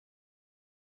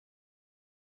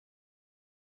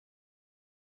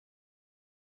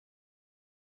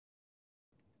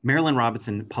Marilynne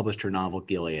Robinson published her novel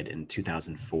Gilead in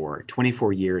 2004,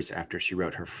 24 years after she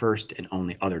wrote her first and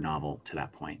only other novel to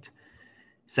that point.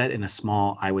 Set in a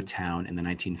small Iowa town in the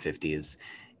 1950s,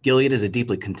 Gilead is a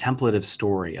deeply contemplative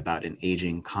story about an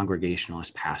aging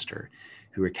Congregationalist pastor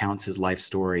who recounts his life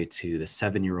story to the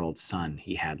 7-year-old son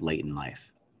he had late in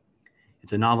life.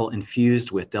 It's a novel infused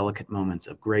with delicate moments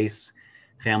of grace,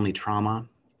 family trauma,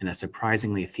 and a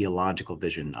surprisingly theological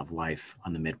vision of life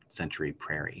on the mid-century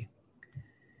prairie.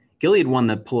 Gilead won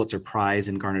the Pulitzer Prize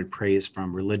and garnered praise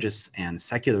from religious and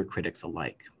secular critics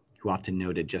alike, who often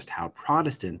noted just how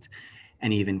Protestant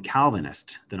and even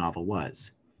Calvinist the novel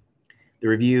was. The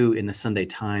review in the Sunday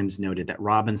Times noted that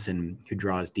Robinson, who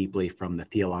draws deeply from the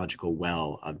theological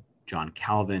well of John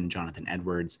Calvin, Jonathan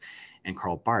Edwards, and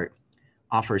Karl Barth,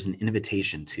 offers an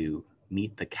invitation to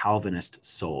meet the Calvinist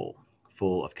soul,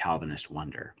 full of Calvinist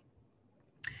wonder.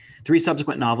 3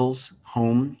 subsequent novels,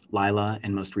 Home, Lila,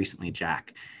 and most recently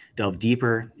Jack, delve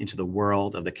deeper into the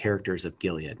world of the characters of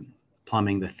Gilead,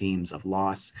 plumbing the themes of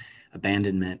loss,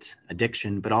 abandonment,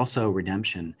 addiction, but also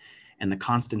redemption, and the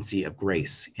constancy of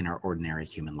grace in our ordinary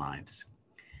human lives.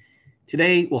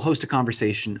 Today, we'll host a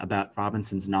conversation about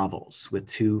Robinson's novels with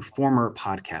 2 former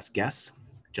podcast guests,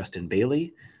 Justin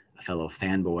Bailey, a fellow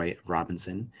fanboy of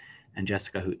Robinson, and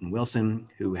Jessica Hooten Wilson,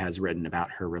 who has written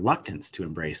about her reluctance to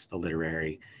embrace the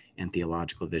literary and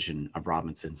theological vision of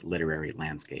Robinson's literary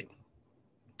landscape.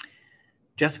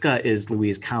 Jessica is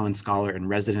Louise Cowan Scholar in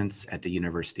Residence at the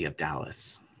University of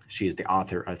Dallas. She is the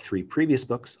author of 3 previous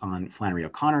books on Flannery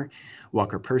O'Connor,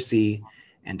 Walker Percy,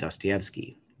 and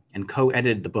Dostoevsky, and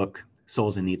co-edited the book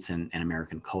Solzhenitsyn and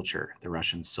American Culture, The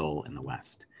Russian Soul in the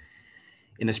West.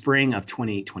 In the spring of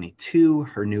 2022,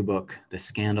 her new book, The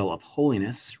Scandal of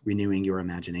Holiness, Renewing Your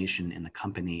Imagination in the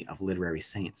Company of Literary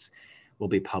Saints, will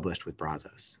be published with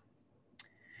Brazos.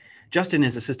 Justin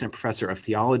is assistant professor of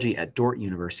theology at Dordt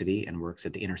University and works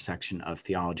at the intersection of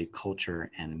theology, culture,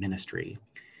 and ministry.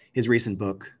 His recent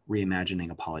book,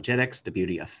 Reimagining Apologetics, The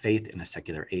Beauty of Faith in a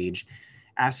Secular Age,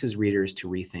 asks his readers to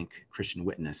rethink Christian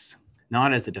witness,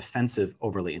 not as a defensive,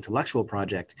 overly intellectual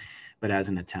project, but as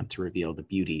an attempt to reveal the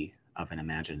beauty of an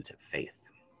imaginative faith.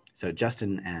 So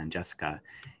Justin and Jessica,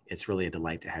 it's really a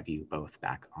delight to have you both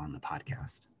back on the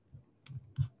podcast.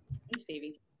 Thanks,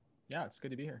 Stevie. Yeah, it's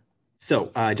good to be here.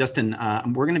 So, Justin,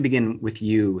 we're going to begin with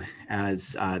you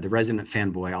as the resident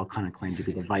fanboy. I'll kind of claim to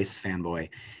be the vice fanboy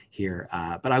here.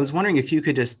 But I was wondering if you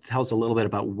could just tell us a little bit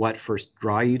about what first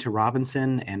drew you to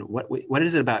Robinson, and what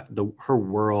is it about her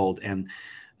world and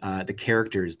the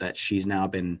characters that she's now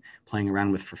been playing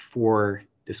around with for 4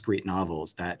 discrete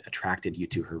novels that attracted you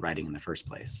to her writing in the first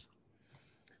place?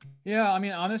 Yeah, I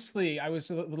mean, honestly, I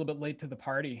was a little bit late to the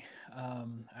party.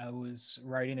 I was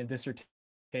writing a dissertation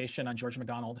on George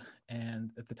MacDonald, and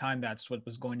at the time, that's what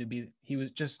was going to be. He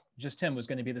was just him was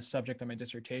going to be the subject of my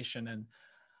dissertation,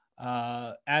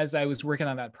 and as I was working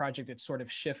on that project, it sort of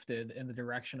shifted in the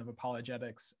direction of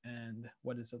apologetics and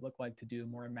what does it look like to do a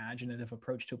more imaginative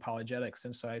approach to apologetics.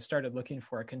 And so I started looking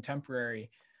for a contemporary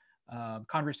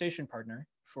conversation partner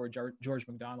for George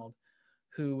MacDonald,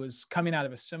 who was coming out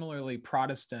of a similarly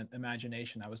Protestant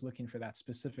imagination. I was looking for that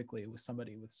specifically with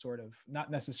somebody with sort of not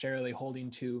necessarily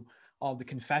holding to all the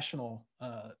confessional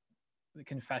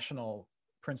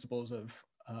principles of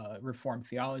Reformed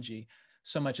theology,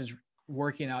 so much as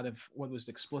working out of what was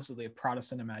explicitly a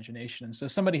Protestant imagination. And so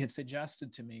somebody had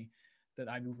suggested to me that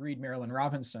I would read Marilynne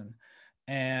Robinson.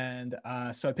 And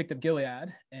so I picked up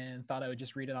Gilead and thought I would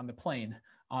just read it on the plane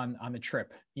on the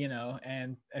trip,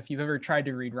 and if you've ever tried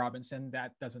to read Robinson,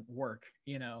 that doesn't work.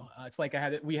 It's like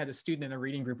we had a student in a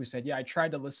reading group who said, yeah, I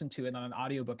tried to listen to it on an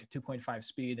audiobook at 2.5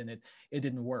 speed and it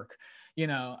didn't work,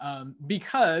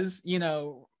 because,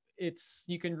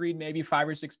 you can read maybe 5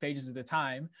 or 6 pages at a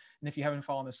time. And if you haven't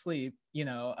fallen asleep,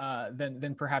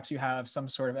 then perhaps you have some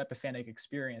sort of epiphanic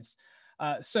experience.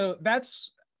 So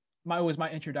that's was my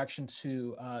introduction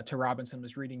to Robinson,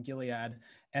 was reading Gilead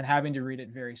and having to read it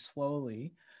very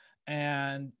slowly.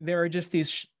 And there are just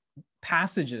these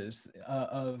passages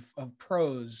of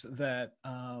prose that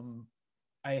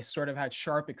I sort of had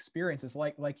sharp experiences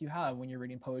like you have when you're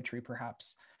reading poetry,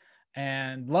 perhaps,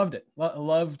 and loved it.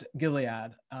 Loved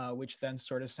Gilead, which then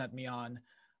sort of sent me on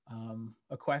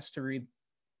a quest to read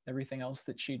everything else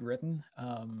that she'd written.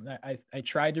 I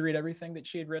tried to read everything that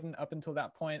she had written up until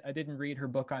that point. I didn't read her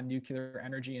book on nuclear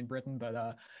energy in Britain,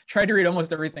 but tried to read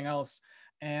almost everything else,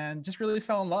 and just really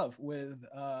fell in love with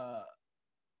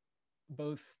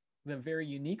both the very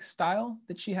unique style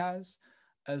that she has,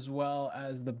 as well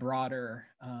as the broader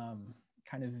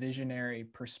kind of visionary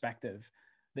perspective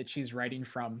that she's writing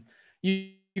from.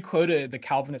 You quoted The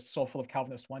Calvinist Soul Full of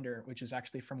Calvinist Wonder, which is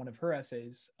actually from one of her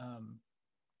essays,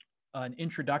 an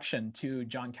introduction to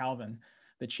John Calvin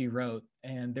that she wrote.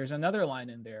 And there's another line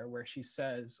in there where she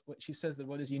says that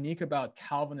what is unique about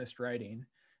Calvinist writing,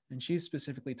 and she's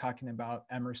specifically talking about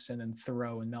Emerson and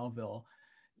Thoreau and Melville,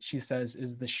 she says,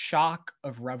 is the shock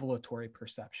of revelatory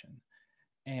perception.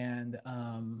 And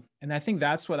I think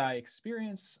that's what I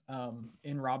experience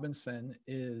in Robinson,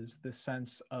 is the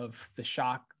sense of the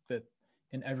shock that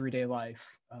in everyday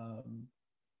life,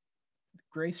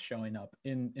 grace showing up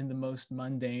in the most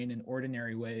mundane and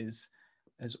ordinary ways,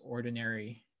 as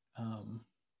ordinary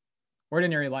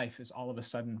life is all of a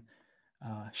sudden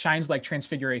shines like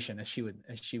transfiguration, as she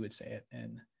would say it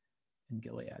in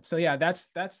Gilead. So yeah, that's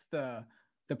the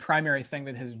primary thing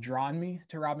that has drawn me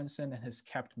to Robinson and has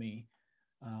kept me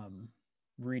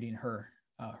reading her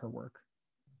work.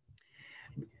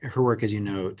 Her work, as you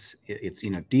note, it's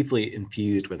deeply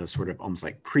infused with a sort of almost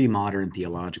like pre-modern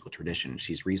theological tradition.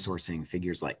 She's resourcing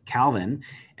figures like Calvin,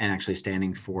 and actually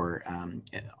standing for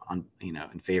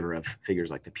in favor of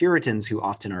figures like the Puritans, who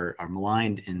often are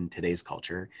maligned in today's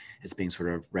culture as being sort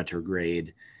of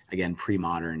retrograde, again,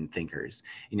 pre-modern thinkers.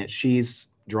 And yet she's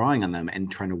drawing on them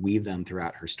and trying to weave them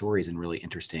throughout her stories in really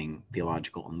interesting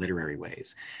theological and literary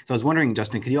ways. So I was wondering,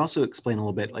 Justin, could you also explain a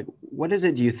little bit, like, what is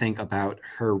it, do you think, about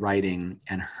her writing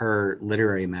and her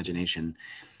literary imagination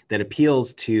that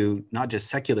appeals to not just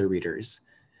secular readers,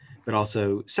 but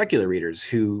also secular readers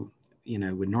who,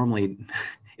 would normally,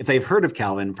 if they've heard of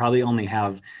Calvin, probably only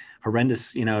have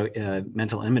horrendous,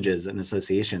 mental images and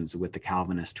associations with the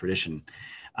Calvinist tradition.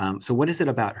 So what is it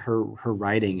about her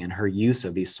writing and her use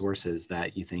of these sources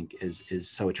that you think is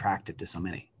so attractive to so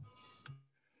many?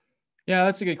 Yeah,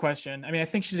 that's a good question. I mean, I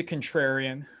think she's a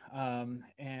contrarian,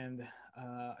 and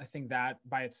I think that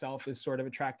by itself is sort of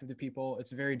attractive to people.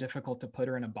 It's very difficult to put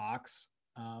her in a box,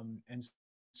 and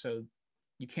so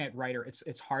you can't write her.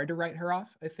 It's hard to write her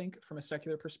off, I think, from a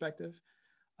secular perspective.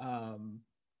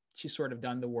 She's sort of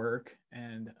done the work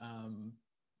and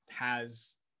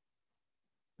has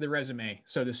the resume,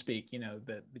 so to speak,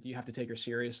 that you have to take her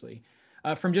seriously.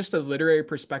 From just a literary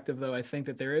perspective, though, I think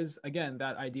that there is, again,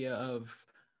 that idea of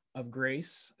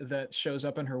grace that shows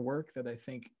up in her work that I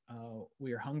think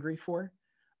we are hungry for.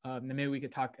 And maybe we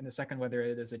could talk in a second whether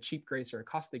it is a cheap grace or a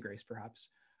costly grace, perhaps.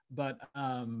 But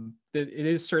it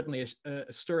is certainly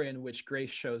a story in which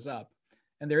grace shows up.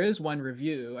 And there is one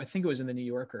review, I think it was in the New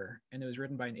Yorker, and it was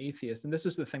written by an atheist. And this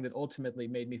is the thing that ultimately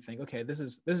made me think, okay, this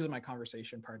is my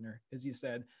conversation partner. As he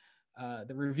said,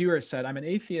 the reviewer said, I'm an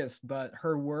atheist, but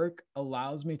her work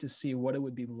allows me to see what it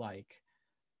would be like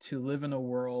to live in a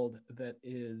world that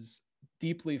is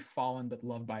deeply fallen but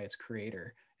loved by its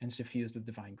creator and suffused with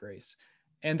divine grace.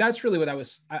 And that's really what I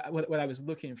was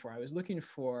looking for. I was looking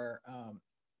for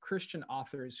Christian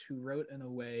authors who wrote in a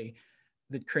way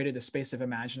that created a space of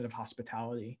imaginative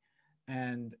hospitality.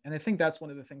 And I think that's one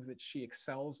of the things that she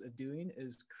excels at doing,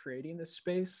 is creating this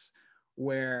space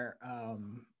where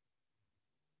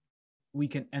we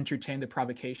can entertain the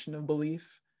provocation of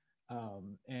belief,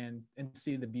 and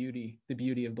see the beauty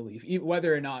of belief,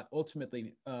 whether or not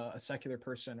ultimately a secular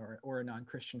person or a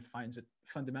non-Christian finds it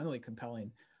fundamentally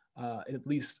compelling. It at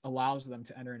least allows them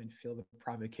to enter in and feel the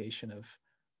provocation of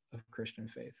Christian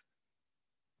faith.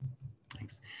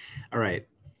 Thanks. All right,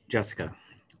 Jessica,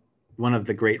 one of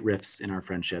the great rifts in our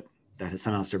friendship that has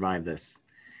somehow survived this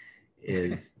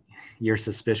is your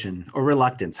suspicion or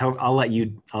reluctance. I'll let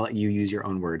you use your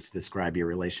own words to describe your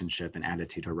relationship and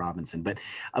attitude to Robinson, but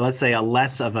let's say a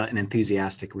less of an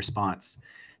enthusiastic response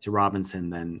to Robinson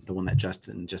than the one that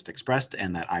Justin just expressed,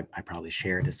 and that I probably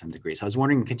share to some degree. So I was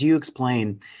wondering, could you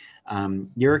explain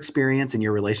your experience and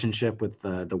your relationship with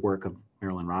the work of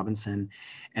Marilynne Robinson,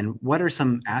 and what are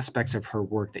some aspects of her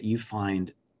work that you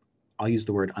find, I'll use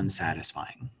the word,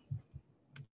 unsatisfying?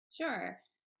 Sure.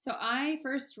 So I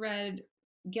first read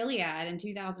Gilead in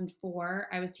 2004.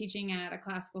 I was teaching at a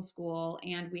classical school,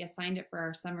 and we assigned it for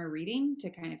our summer reading to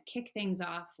kind of kick things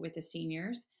off with the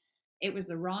seniors. It was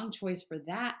the wrong choice for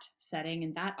that setting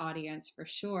and that audience, for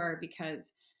sure,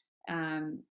 because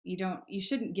you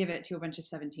shouldn't give it to a bunch of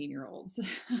 17-year-olds,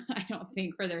 I don't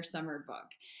think, for their summer book.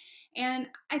 And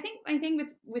I think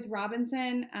with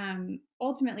Robinson,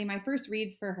 ultimately my first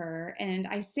read for her, and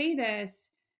I say this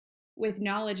with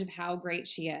knowledge of how great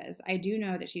she is. I do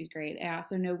know that she's great. I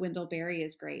also know Wendell Berry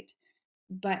is great,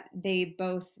 but they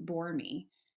both bore me.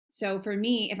 So for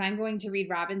me, if I'm going to read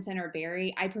Robinson or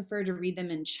Berry, I prefer to read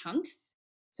them in chunks.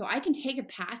 So I can take a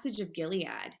passage of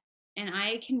Gilead and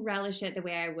I can relish it the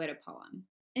way I would a poem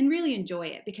and really enjoy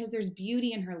it, because there's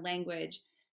beauty in her language.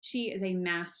 She is a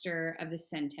master of the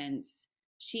sentence.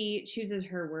 She chooses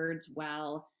her words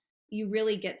well. You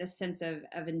really get this sense of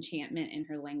enchantment in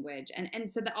her language. And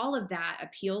so all of that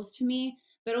appeals to me.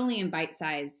 but only in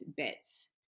bite-sized bits.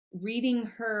 Reading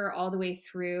her all the way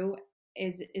through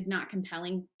is not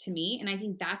compelling to me, and I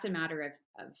think that's a matter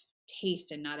of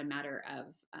taste and not a matter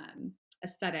of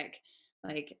aesthetic,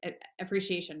 like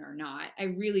appreciation or not. I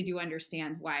really do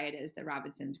understand why it is that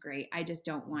Robinson's great. I just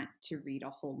don't want to read a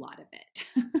whole lot of it.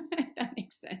 If that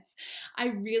makes sense. I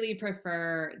really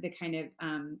prefer the kind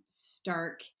of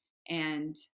stark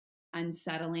and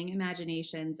unsettling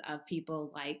imaginations of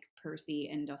people like Percy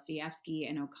and Dostoevsky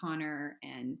and O'Connor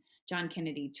and John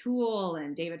Kennedy Toole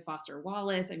and David Foster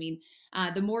Wallace. I mean,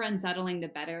 the more unsettling, the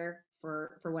better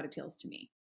for what appeals to me.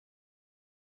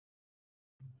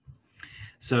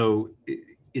 So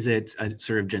is it a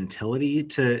sort of gentility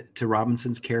to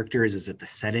Robinson's characters? Is it the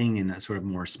setting in that sort of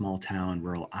more small town,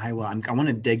 rural Iowa? I want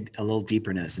to dig a little deeper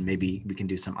into this, and maybe we can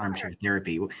do some armchair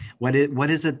therapy. What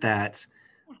is it that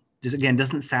just, again,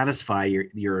 doesn't satisfy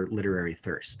your literary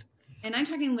thirst? And I'm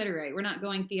talking literary. We're not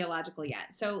going theological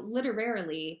yet. So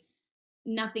literarily,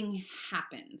 nothing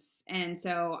happens. And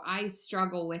so I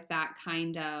struggle with that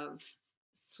kind of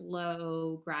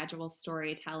slow, gradual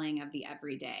storytelling of the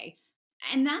everyday.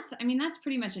 And that's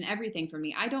pretty much in everything for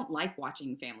me. I don't like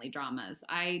watching family dramas.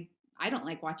 I don't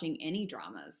like watching any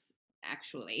dramas,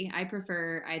 actually. I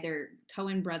prefer either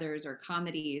Coen brothers or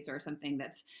comedies or something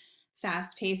that's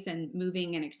fast paced and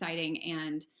moving and exciting.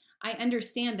 And I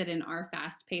understand that in our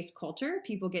fast paced culture,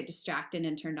 people get distracted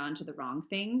and turned on to the wrong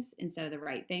things instead of the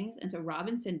right things. And so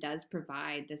Robinson does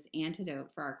provide this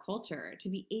antidote for our culture to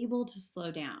be able to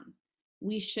slow down.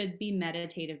 We should be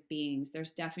meditative beings.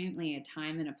 There's definitely a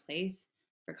time and a place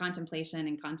for contemplation,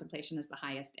 and contemplation is the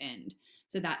highest end.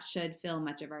 So that should fill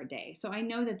much of our day. So I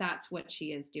know that that's what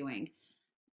she is doing.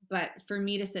 But for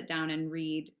me to sit down and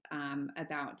read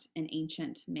about an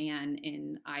ancient man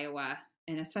in Iowa,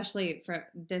 and especially for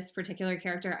this particular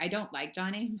character, I don't like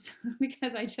John Ames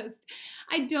because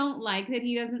I don't like that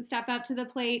he doesn't step up to the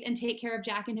plate and take care of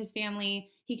Jack and his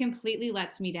family. He completely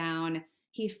lets me down.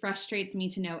 He frustrates me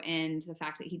to no end. The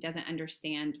fact that he doesn't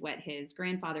understand what his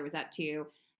grandfather was up to.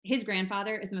 His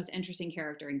grandfather is the most interesting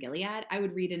character in Gilead. I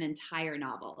would read an entire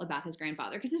novel about his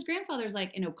grandfather because his grandfather is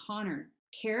like an O'Connor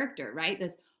character, right?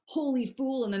 This holy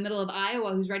fool in the middle of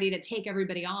Iowa who's ready to take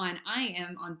everybody on. I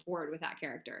am on board with that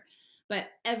character. But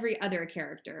every other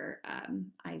character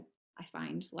I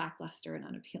find lackluster and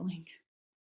unappealing.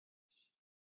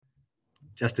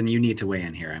 Justin, you need to weigh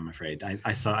in here, I'm afraid.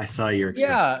 I saw your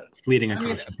expressions fleeting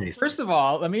across your face. First of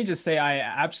all, let me just say I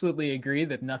absolutely agree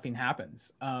that nothing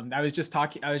happens. I was just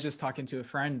talking to a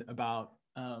friend about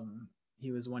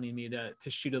he was wanting me to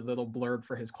shoot a little blurb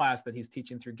for his class that he's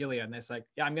teaching through Gilead, and it's like,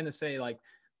 yeah, I'm going to say like,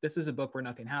 this is a book where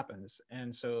nothing happens.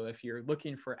 And so if you're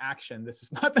looking for action, this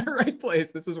is not the right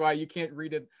place. This is why you can't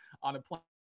read it on a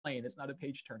plane. It's not a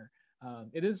page turner.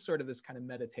 It is sort of this kind of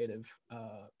meditative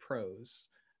prose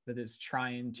that is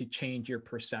trying to change your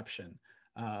perception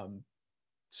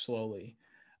slowly.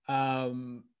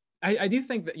 I do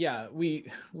think that, yeah,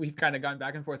 we've kind of gone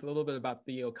back and forth a little bit about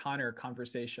the O'Connor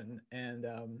conversation. And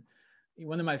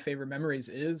one of my favorite memories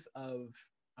is of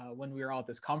when we were all at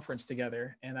this conference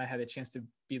together, and I had a chance to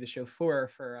be the chauffeur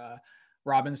for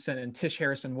Robinson and Tish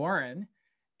Harrison Warren.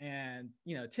 And,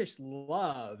 you know, Tish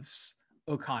loves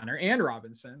O'Connor and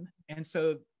Robinson. And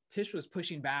so Tish was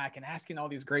pushing back and asking all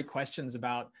these great questions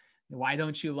about, why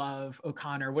don't you love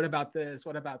O'Connor? What about this?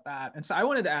 What about that? And so I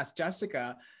wanted to ask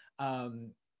Jessica, how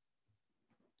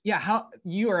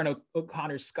you are an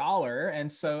O'Connor scholar. And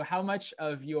so how much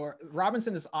of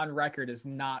Robinson is on record as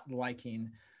not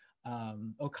liking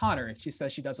O'Connor. She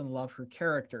says she doesn't love her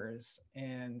characters.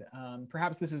 And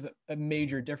perhaps this is a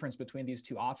major difference between these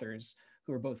two authors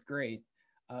who are both great.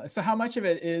 So how much of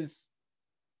it is,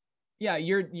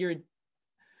 your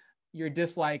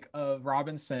dislike of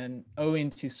Robinson owing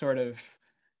to sort of,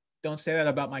 don't say that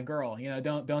about my girl,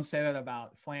 don't say that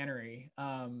about Flannery.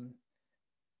 I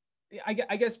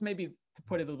guess maybe to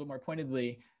put it a little bit more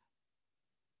pointedly,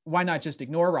 why not just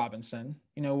ignore Robinson?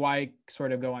 Why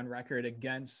sort of go on record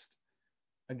against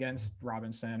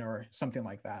Robinson or something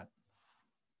like that?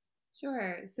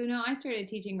 Sure. So no, I started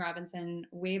teaching Robinson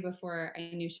way before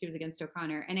I knew she was against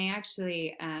O'Connor. And I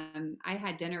actually, I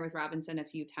had dinner with Robinson a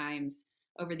few times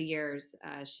over the years.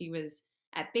 She was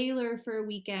at Baylor for a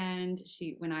weekend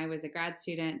when I was a grad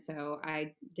student. So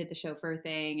I did the chauffeur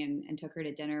thing and took her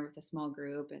to dinner with a small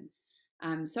group.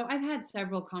 And so I've had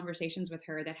several conversations with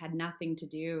her that had nothing to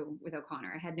do with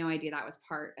O'Connor. I had no idea that was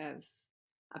part of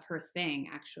her thing,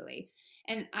 actually.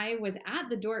 And I was at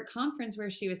the Dork conference where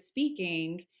she was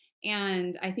speaking,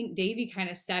 and I think Davey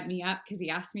kind of set me up because he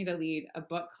asked me to lead a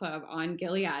book club on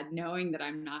Gilead, knowing that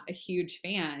I'm not a huge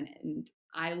fan. And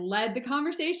I led the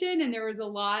conversation, and there was a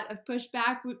lot of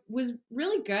pushback. Was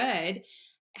really good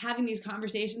having these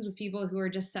conversations with people who are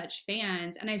just such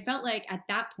fans. And I felt like at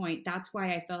that point, that's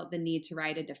why I felt the need to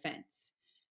write a defense,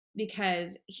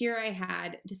 because here I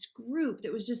had this group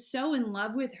that was just so in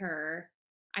love with her.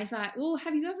 I thought, well,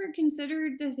 have you ever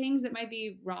considered the things that might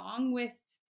be wrong with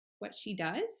what she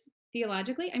does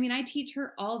theologically? I mean, I teach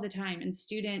her all the time, and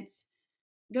students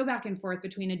go back and forth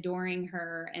between adoring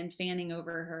her and fanning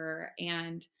over her.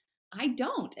 And I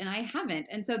don't, and I haven't.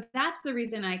 And so that's the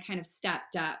reason I kind of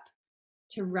stepped up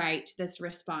to write this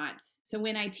response. So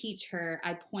when I teach her,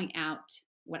 I point out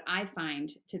what I find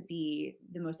to be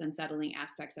the most unsettling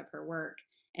aspects of her work,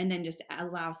 and then just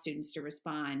allow students to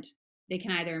respond. They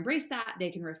can either embrace that, they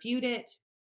can refute it,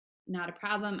 not a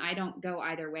problem. I don't go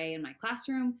either way in my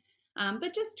classroom,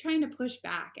 but just trying to push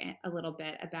back a little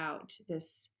bit about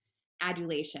this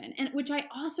adulation, and which I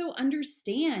also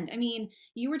understand. I mean,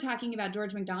 you were talking about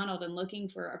George MacDonald and looking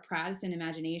for a Protestant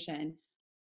imagination.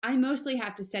 I mostly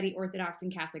have to study Orthodox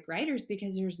and Catholic writers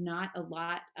because there's not a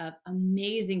lot of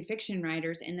amazing fiction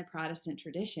writers in the Protestant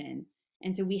tradition.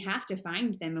 And so we have to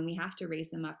find them, and we have to raise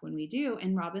them up when we do.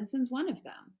 And Robinson's one of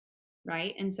them,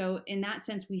 right? And so in that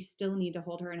sense, we still need to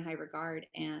hold her in high regard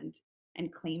and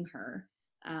claim her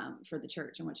for the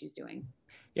church and what she's doing.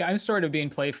 Yeah, I'm sort of being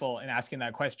playful in asking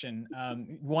that question,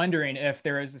 wondering if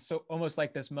there is almost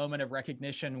like this moment of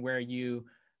recognition where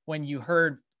when you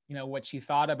heard, what she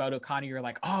thought about O'Connor, you're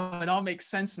like, oh, it all makes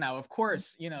sense now. Of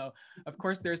course,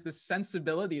 there's this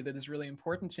sensibility that is really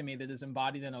important to me that is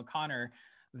embodied in O'Connor,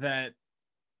 that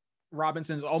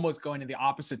Robinson's almost going in the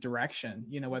opposite direction,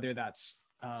 whether that's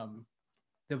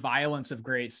the violence of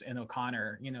Grace in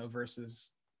O'Connor,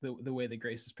 versus the way that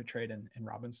Grace is portrayed in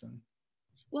Robinson.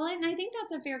 Well, and I think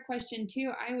that's a fair question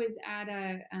too. I was at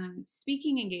a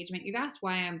speaking engagement. You've asked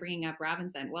why I'm bringing up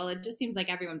Robinson. Well, it just seems like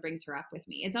everyone brings her up with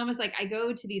me. It's almost like I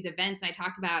go to these events and I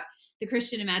talk about the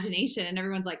Christian imagination, and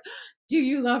everyone's like, do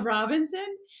you love Robinson?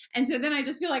 And so then I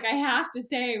just feel like I have to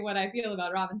say what I feel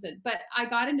about Robinson. But I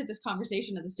got into this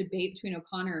conversation of this debate between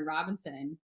O'Connor and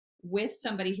Robinson with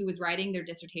somebody who was writing their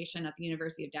dissertation at the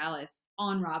University of Dallas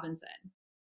on Robinson.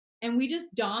 And we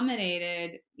just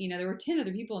dominated, there were 10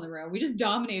 other people in the room. We just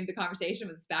dominated the conversation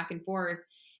with this back and forth.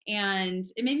 And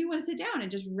it made me want to sit down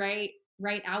and just write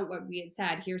out what we had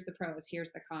said. Here's the pros,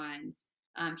 here's the cons.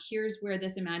 Here's where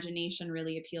this imagination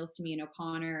really appeals to me in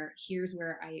O'Connor. Here's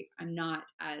where I'm not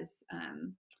as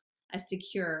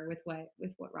secure with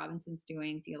what Robinson's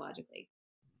doing theologically.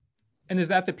 And is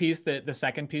that the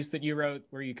second piece that you wrote,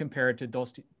 where you compare it to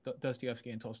Dostoevsky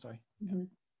and Tolstoy? Mm-hmm. Yeah.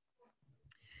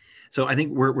 So I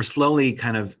think we're slowly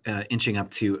kind of inching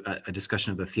up to a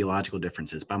discussion of the theological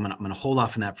differences, but I'm gonna hold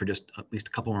off on that for just at least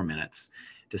a couple more minutes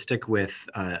to stick with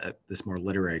this more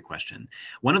literary question.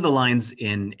 One of the lines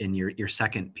in your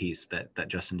second piece that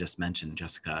Justin just mentioned,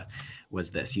 Jessica, was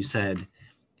this. You said,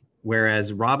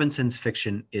 whereas Robinson's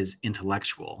fiction is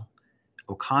intellectual,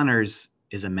 O'Connor's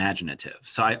is imaginative.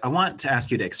 So I want to ask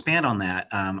you to expand on that.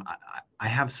 I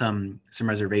have some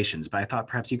reservations, but I thought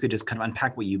perhaps you could just kind of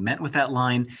unpack what you meant with that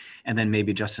line, and then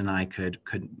maybe Justin and I could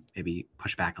maybe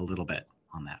push back a little bit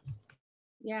on that.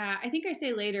 Yeah, I think I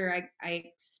say later, I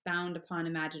expound upon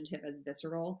imaginative as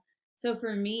visceral. So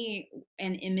for me,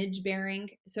 an image bearing.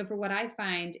 So for what I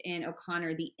find in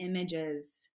O'Connor, the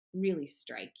images really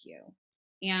strike you.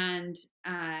 And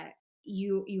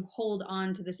you hold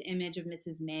on to this image of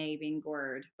Mrs. May being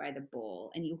gored by the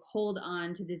bull, and you hold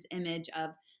on to this image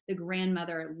of the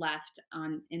grandmother left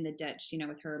in the ditch,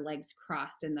 with her legs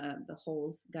crossed and the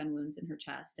holes, gun wounds in her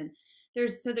chest. And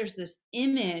there's this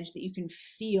image that you can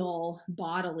feel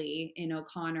bodily in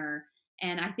O'Connor.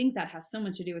 And I think that has so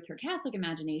much to do with her Catholic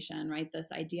imagination, right?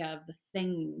 This idea of the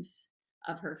things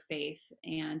of her faith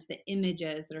and the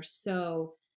images that are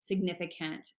so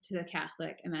significant to the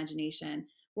Catholic imagination.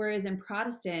 Whereas in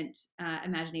Protestant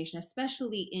imagination,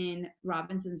 especially in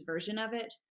Robinson's version of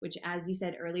it, which, as you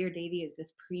said earlier, Davy, is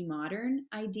this pre-modern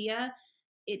idea,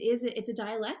 it's a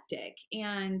dialectic.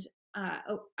 And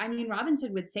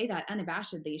Robinson would say that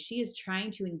unabashedly. She is trying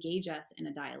to engage us in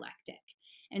a dialectic.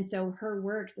 And so her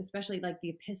works, especially like the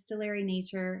epistolary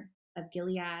nature of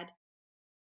Gilead,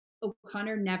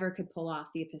 O'Connor never could pull off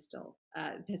the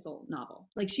epistle novel.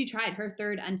 Like, she tried. Her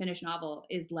third unfinished novel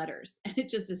is Letters, and it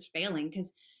just is failing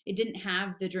because it didn't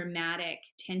have the dramatic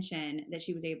tension that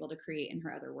she was able to create in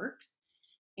her other works.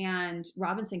 And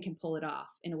Robinson can pull it off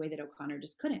in a way that O'Connor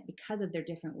just couldn't, because of their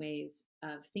different ways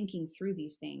of thinking through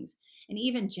these things. And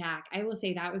even Jack, I will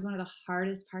say that was one of the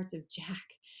hardest parts of Jack,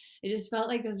 It just felt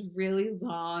like this really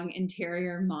long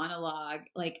interior monologue,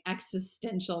 like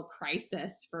existential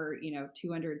crisis for,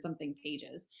 200 something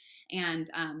pages. And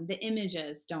the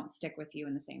images don't stick with you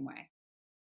in the same way.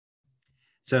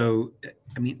 So,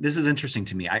 I mean, this is interesting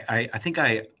to me. I think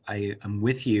I am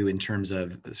with you in terms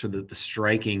of sort of the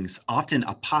striking, often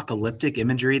apocalyptic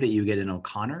imagery that you get in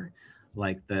O'Connor,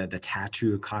 like the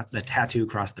tattoo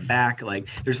across the back. Like,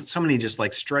 there's so many just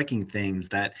like striking things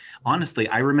that, honestly,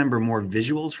 I remember more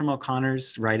visuals from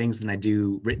O'Connor's writings than I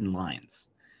do written lines,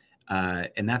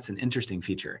 and that's an interesting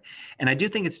feature. And I do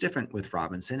think it's different with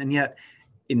Robinson, and yet,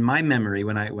 in my memory,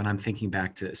 when I'm thinking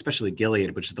back to especially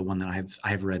Gilead, which is the one that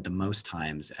I've read the most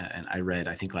times, and I read,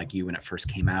 I think, like you, when it first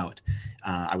came out.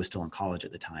 I was still in college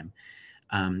at the time.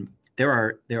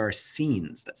 There are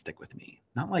scenes that stick with me,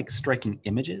 not like striking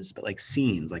images, but like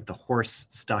scenes, like the horse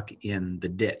stuck in the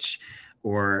ditch,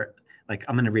 or like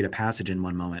I'm going to read a passage in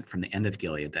one moment from the end of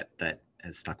Gilead that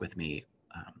has stuck with me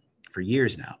for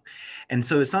years now. And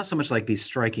so it's not so much like these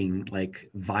striking, like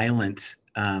violent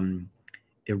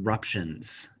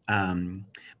eruptions,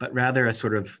 but rather a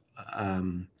sort of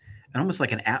almost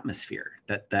like an atmosphere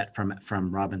that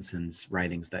from Robinson's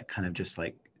writings that kind of just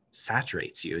like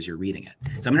saturates you as you're reading it.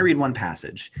 So I'm going to read one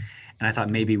passage, and I thought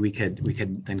maybe we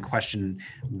could then question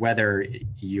whether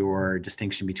your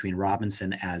distinction between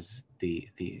Robinson as the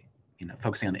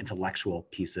focusing on the intellectual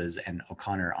pieces and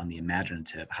O'Connor on the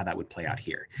imaginative, how that would play out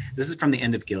here. This is from the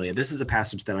end of Gilead. This is a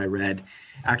passage that I read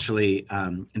actually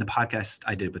in the podcast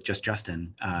I did with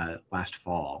Justin last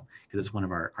fall, because it's one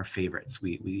of our favorites.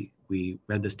 We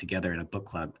read this together in a book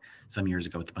club some years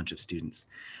ago with a bunch of students.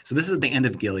 So this is at the end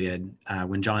of Gilead,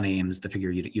 when John Ames, the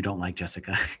figure you don't like,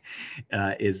 Jessica,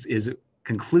 is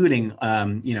concluding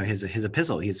his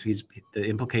epistle. He's the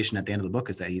implication at the end of the book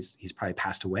is that he's probably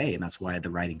passed away, and that's why the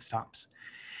writing stops.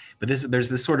 But there's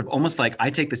this sort of, almost like,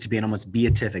 I take this to be an almost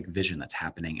beatific vision that's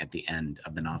happening at the end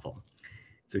of the novel.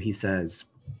 So he says,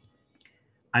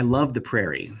 "I love the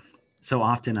prairie. So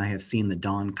often I have seen the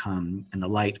dawn come and the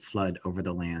light flood over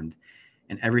the land,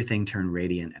 and everything turn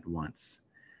radiant at once.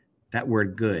 That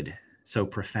word good, so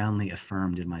profoundly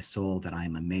affirmed in my soul that I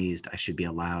am amazed I should be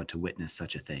allowed to witness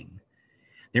such a thing.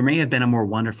 There may have been a more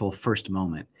wonderful first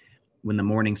moment when the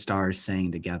morning stars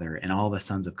sang together and all the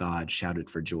sons of God shouted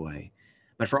for joy.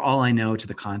 But for all I know to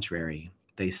the contrary,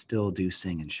 they still do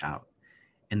sing and shout,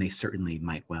 and they certainly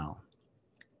might well.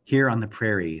 Here on the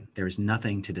prairie, there is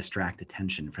nothing to distract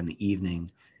attention from the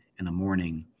evening and the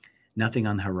morning, nothing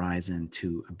on the horizon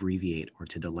to abbreviate or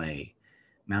to delay.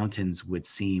 Mountains would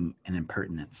seem an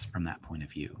impertinence from that point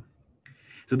of view."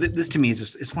 So this to me is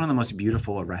just, it's one of the most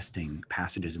beautiful, arresting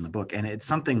passages in the book. And it's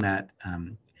something that,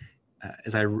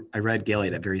 as I read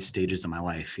Gilead at various stages of my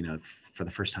life, for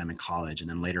the first time in college, and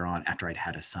then later on after I'd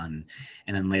had a son,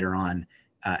 and then later on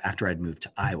after I'd moved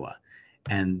to Iowa.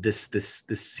 And this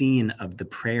scene of the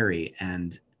prairie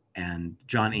and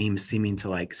John Ames seeming to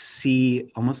like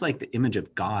see almost like the image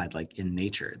of God, like in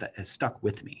nature, that has stuck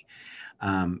with me.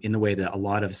 In the way that a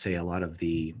lot of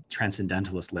the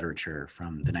transcendentalist literature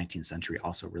from the 19th century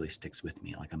also really sticks with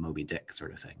me, like a Moby Dick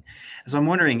sort of thing. So I'm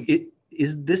wondering,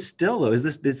 is this still, though, is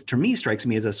this to me strikes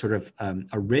me as a sort of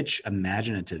a rich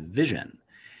imaginative vision,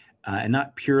 and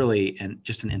not purely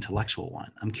just an intellectual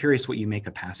one. I'm curious what you make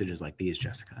of passages like these,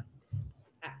 Jessica.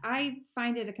 I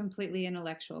find it a completely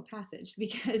intellectual passage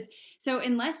because, so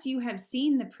unless you have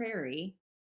seen the prairie,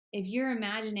 if you're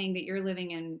imagining that you're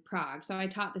living in Prague, so I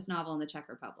taught this novel in the Czech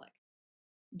Republic,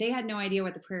 they had no idea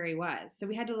what the prairie was. So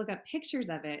we had to look up pictures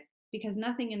of it because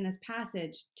nothing in this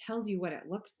passage tells you what it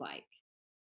looks like.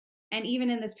 And even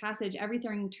in this passage,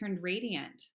 everything turned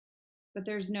radiant, but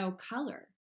there's no color.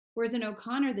 Whereas in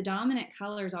O'Connor, the dominant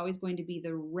color is always going to be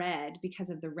the red because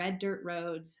of the red dirt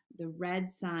roads, the red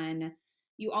sun,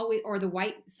 or the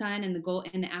white sun and the gold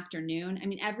in the afternoon. I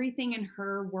mean, everything in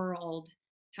her world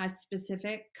has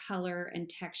specific color and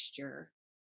texture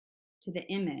to the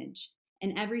image.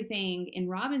 And everything in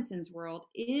Robinson's world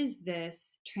is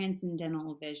this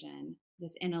transcendental vision,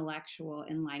 this intellectual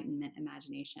enlightenment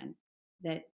imagination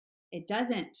that it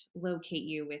doesn't locate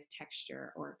you with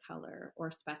texture or color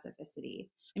or specificity.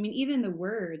 I mean, even the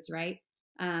words, right?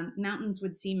 Mountains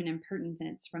would seem an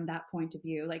impertinence from that point of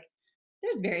view. Like,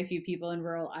 there's very few people in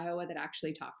rural Iowa that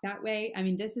actually talk that way. I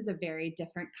mean, this is a very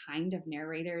different kind of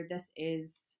narrator. This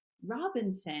is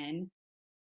Robinson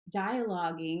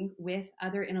dialoguing with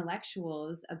other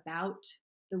intellectuals about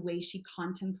the way she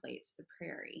contemplates the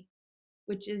prairie,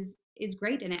 which is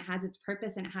great, and it has its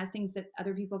purpose and it has things that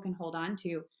other people can hold on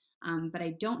to. But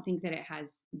I don't think that it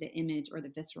has the image or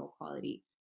the visceral quality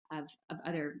of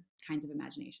other kinds of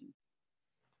imagination.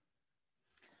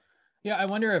 Yeah, I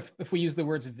wonder if we use the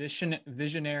words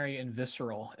visionary and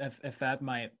visceral, if that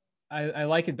might, I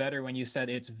like it better when you said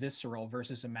it's visceral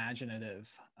versus imaginative.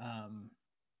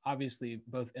 Obviously,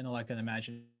 both intellect and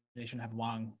imagination have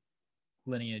long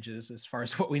lineages as far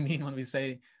as what we mean when we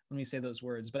say those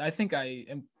words. But I think I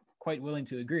am quite willing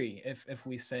to agree if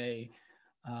we say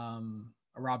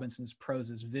Robinson's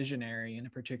prose is visionary in a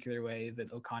particular way,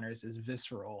 that O'Connor's is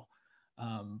visceral.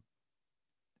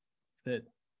 That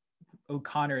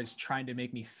O'Connor is trying to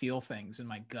make me feel things in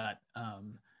my gut,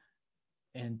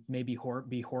 and maybe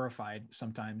be horrified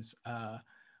sometimes,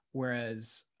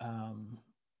 whereas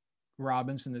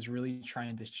Robinson is really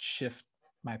trying to shift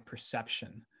my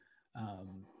perception.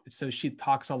 So she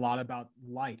talks a lot about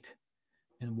light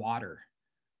and water,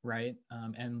 right?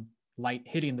 And light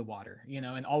hitting the water,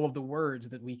 and all of the words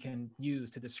that we can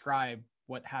use to describe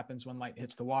what happens when light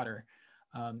hits the water.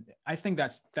 I think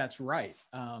that's right.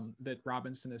 That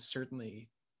Robinson is certainly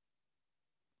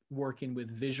working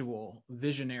with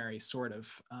visionary sort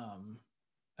of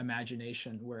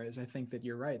imagination, whereas I think that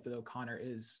you're right, that O'Connor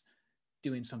is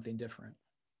doing something different.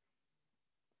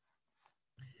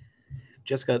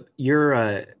 Jessica,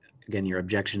 your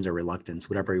objections or reluctance,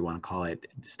 whatever you want to call it,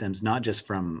 stems not just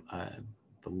from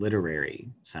the literary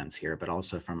sense here, but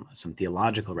also from some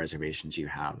theological reservations you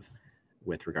have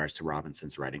with regards to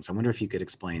Robinson's writings. I wonder if you could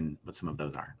explain what some of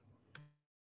those are.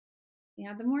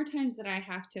 Yeah, the more times that I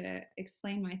have to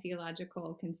explain my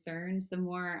theological concerns, the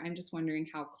more I'm just wondering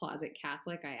how closet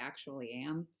Catholic I actually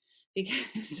am.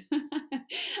 Because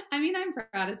I mean, I'm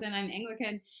Protestant, I'm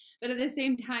Anglican, but at the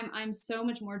same time, I'm so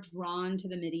much more drawn to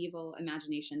the medieval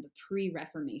imagination, the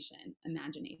pre-Reformation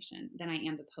imagination, than I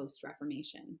am the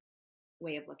post-Reformation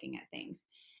way of looking at things.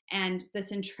 And the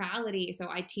centrality, so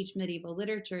I teach medieval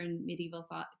literature and medieval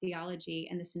theology,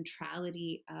 and the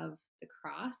centrality of the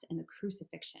cross and the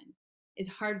crucifixion is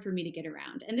hard for me to get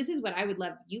around. And this is what I would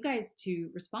love you guys to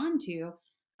respond to,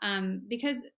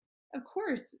 because of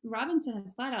course, Robinson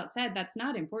has flat out said that's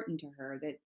not important to her,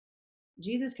 that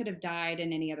Jesus could have died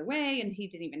in any other way, and he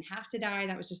didn't even have to die.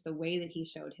 That was just the way that he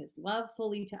showed his love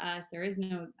fully to us. There is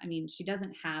no, I mean, she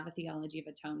doesn't have a theology of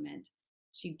atonement.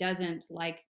 She doesn't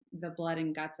like the blood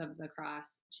and guts of the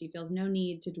cross. She feels no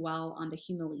need to dwell on the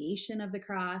humiliation of the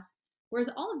cross. Whereas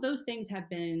all of those things have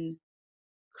been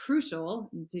crucial,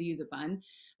 to use a pun,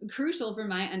 crucial for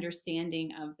my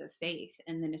understanding of the faith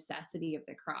and the necessity of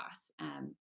the cross.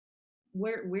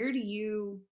 Where do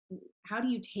you, how do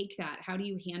you take that? How do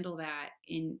you handle that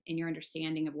in your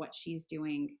understanding of what she's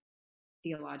doing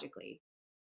theologically?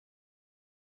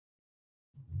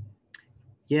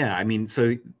 Yeah, I mean,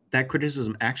 so that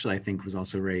criticism actually, I think, was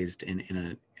also raised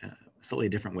in a slightly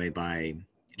different way by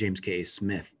James K.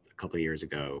 Smith a couple of years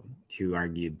ago, who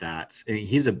argued that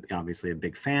he's obviously a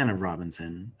big fan of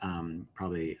Robinson,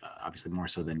 probably obviously more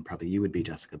so than probably you would be,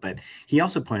 Jessica. But he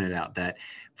also pointed out that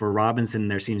for Robinson,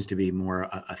 there seems to be more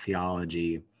a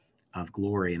theology of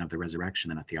glory and of the resurrection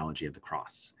than a theology of the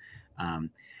cross.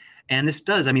 And this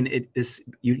does, I mean,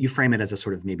 you frame it as a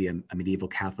sort of maybe a medieval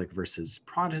Catholic versus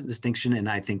Protestant distinction, and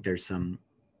I think there's some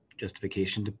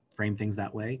justification to frame things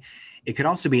that way. It could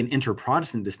also be an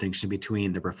inter-Protestant distinction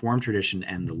between the Reformed tradition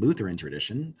and the Lutheran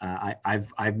tradition.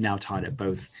 I've now taught at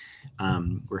both a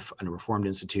Reformed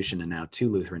institution and now 2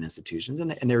 Lutheran institutions,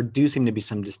 and there do seem to be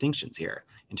some distinctions here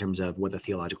in terms of what the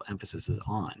theological emphasis is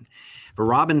on. For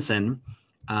Robinson,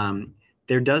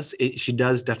 she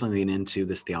does definitely lean into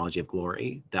this theology of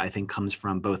glory that I think comes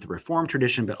from both the Reformed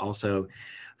tradition, but also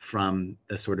from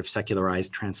the sort of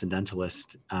secularized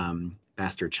transcendentalist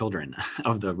bastard children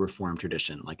of the Reformed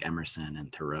tradition, like Emerson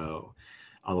and Thoreau,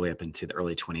 all the way up into the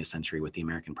early 20th century with the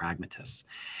American pragmatists.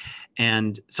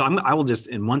 And so I will just,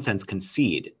 in one sense,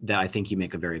 concede that I think you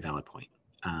make a very valid point,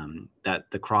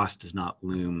 that the cross does not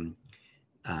loom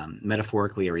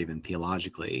metaphorically or even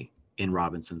theologically in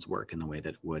Robinson's work in the way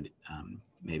that it would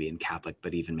maybe in Catholic,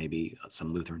 but even maybe some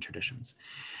Lutheran traditions.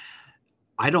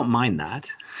 I don't mind that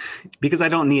because I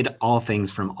don't need all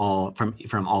things from all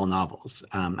novels.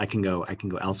 I can go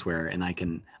elsewhere, and I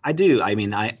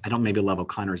don't maybe love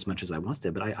O'Connor as much as I once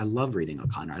did, but I love reading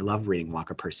O'Connor. I love reading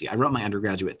Walker Percy. I wrote my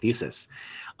undergraduate thesis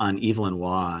on Evelyn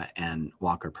Waugh and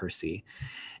Walker Percy,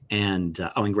 and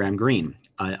Graham Greene,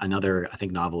 another, I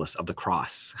think, novelist of the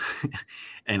cross,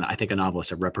 and I think a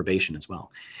novelist of reprobation as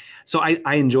well. So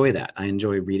I enjoy that. I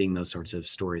enjoy reading those sorts of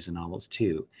stories and novels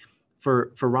too.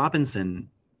 For Robinson,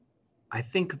 I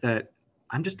think that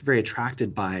I'm just very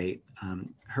attracted by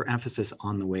her emphasis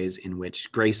on the ways in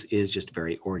which grace is just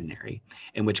very ordinary,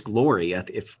 in which glory,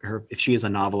 if she is a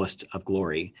novelist of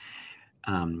glory,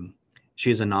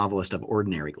 she is a novelist of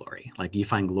ordinary glory. Like you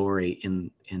find glory in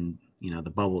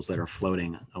the bubbles that are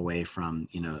floating away from,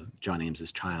 John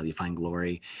Ames's child. You find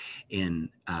glory in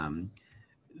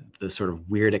the sort of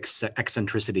weird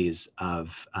eccentricities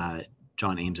of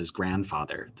John Ames's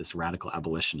grandfather, this radical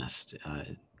abolitionist,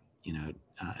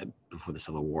 before the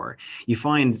Civil War. You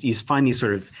find these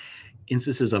sort of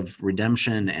instances of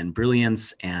redemption and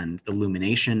brilliance and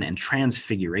illumination and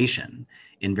transfiguration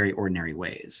in very ordinary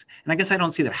ways. And I guess I don't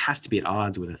see that has to be at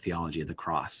odds with a theology of the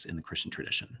cross in the Christian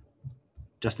tradition.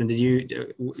 Justin, do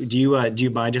you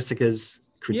buy Jessica's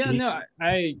critique? Yeah, no,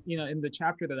 I in the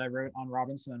chapter that I wrote on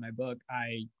Robinson in my book,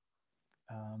 I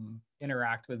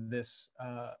interact with this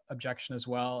objection as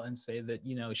well and say that,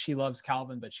 she loves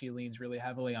Calvin, but she leans really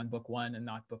heavily on book 1 and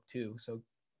not book 2. So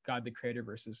God the Creator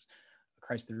versus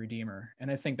Christ the Redeemer. And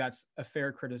I think that's a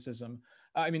fair criticism.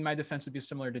 My defense would be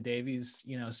similar to Davies,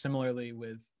 similarly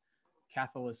with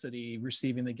Catholicity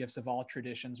receiving the gifts of all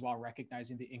traditions while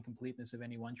recognizing the incompleteness of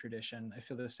any one tradition. I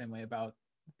feel the same way about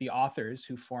the authors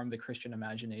who form the Christian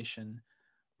imagination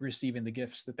receiving the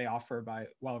gifts that they offer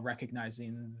while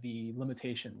recognizing the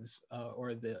limitations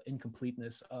or the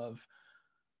incompleteness of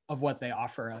what they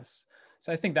offer us.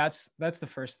 So I think that's the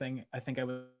first thing I think I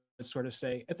would sort of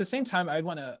say. At the same time, I'd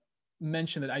want to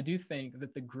mention that I do think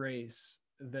that the grace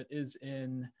that is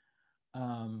in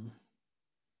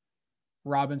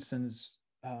Robinson's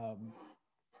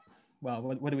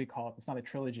what do we call it? It's not a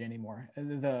trilogy anymore.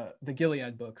 The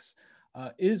Gilead books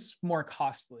is more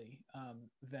costly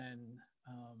than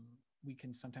we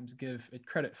can sometimes give it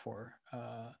credit for.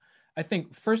 I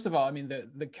think, first of all,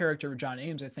 the character of John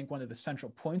Ames, I think one of the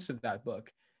central points of that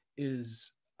book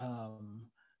is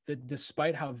that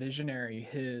despite how visionary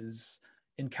his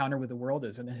encounter with the world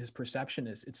is and his perception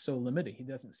is, it's so limited. He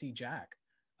doesn't see Jack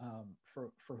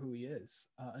for who he is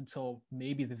until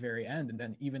maybe the very end. And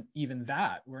then even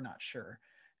that, we're not sure.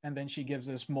 And then she gives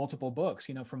us multiple books,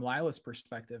 from Lila's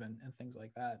perspective and things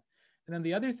like that. And then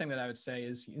the other thing that I would say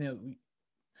is,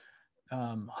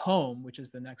 Home, which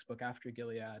is the next book after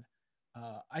Gilead,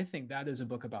 I think that is a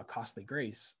book about costly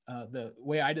grace. The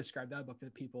way I describe that book to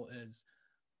people is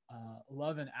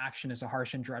love in action is a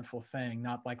harsh and dreadful thing,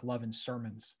 not like love in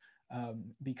sermons,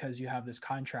 because you have this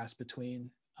contrast between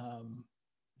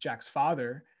Jack's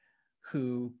father,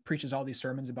 who preaches all these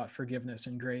sermons about forgiveness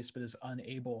and grace, but is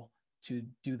unable to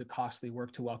do the costly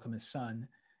work to welcome his son.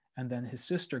 And then his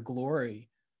sister, Glory,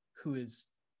 who is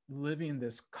living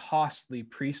this costly,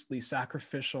 priestly,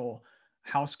 sacrificial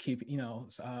housekeeping,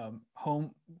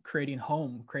 creating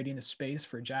a space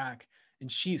for Jack.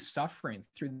 And she's suffering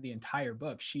through the entire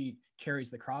book. She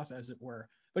carries the cross, as it were,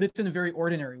 but it's in very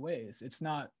ordinary ways. It's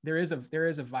not, there is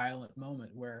a violent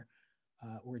moment where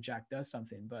Jack does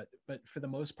something, but for the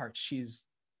most part, she's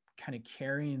kind of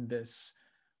carrying this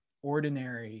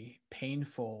ordinary,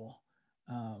 painful,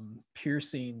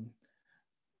 piercing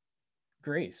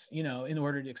grace, in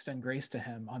order to extend grace to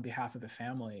him on behalf of the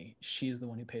family. She's the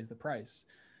one who pays the price.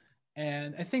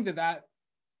 And I think that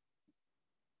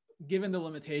given the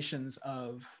limitations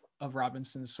of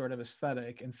Robinson's sort of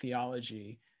aesthetic and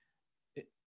theology,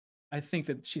 I think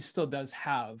that she still does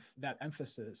have that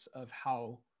emphasis of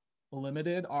how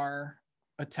limited our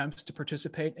attempts to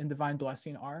participate in divine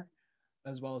blessing are,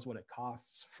 as well as what it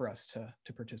costs for us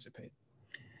to participate.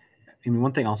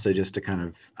 One thing also, just to kind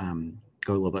of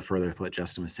go a little bit further with what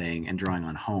Justin was saying and drawing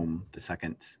on Home, the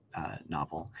second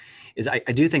novel, is I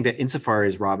do think that insofar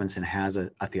as Robinson has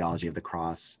a theology of the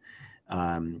cross,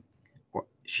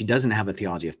 she doesn't have a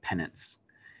theology of penance.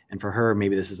 And for her,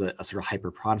 maybe this is a sort of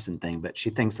hyper-Protestant thing, but she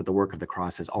thinks that the work of the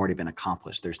cross has already been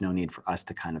accomplished. There's no need for us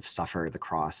to kind of suffer the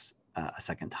cross a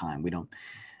second time. We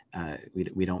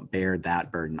don't bear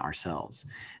that burden ourselves.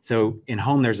 So in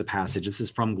Home, there's a passage, this is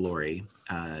from Glory,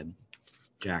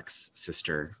 Jack's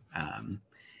sister,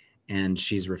 and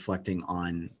she's reflecting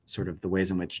on sort of the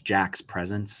ways in which Jack's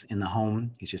presence in the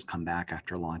home, he's just come back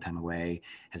after a long time away,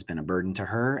 has been a burden to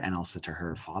her and also to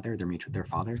her father, their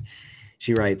father.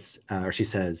 She writes, or she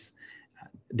says,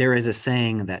 "There is a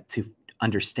saying that to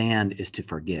understand is to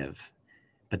forgive,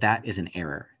 but that is an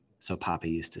error, so Papa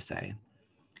used to say.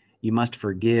 You must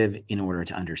forgive in order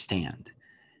to understand.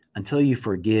 Until you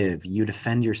forgive, you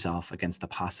defend yourself against the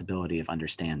possibility of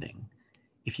understanding.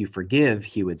 If you forgive,"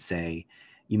 he would say,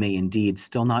 "you may indeed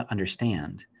still not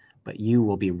understand, but you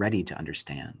will be ready to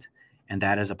understand. And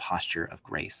that is a posture of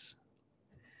grace."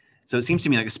 So it seems to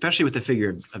me like, especially with the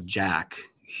figure of Jack,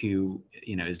 who,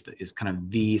 is kind of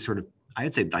the sort of, I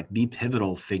would say like the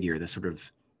pivotal figure, the sort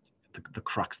of the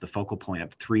crux, the focal point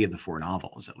of 3 of the 4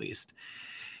 novels, at least,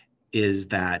 is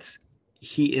that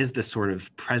he is the sort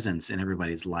of presence in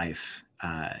everybody's life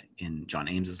in John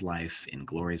Ames's life, in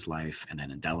Glory's life, and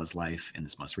then in Della's life, in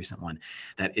this most recent one,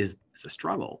 that is a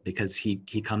struggle, because he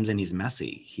comes in, he's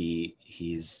messy. He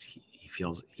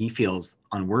feels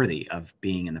unworthy of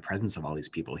being in the presence of all these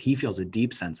people. He feels a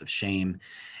deep sense of shame,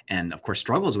 and of course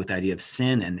struggles with the idea of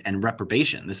sin and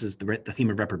reprobation. This is the theme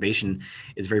of reprobation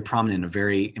is very prominent in a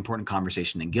very important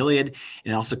conversation in Gilead.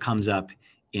 And it also comes up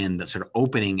in the sort of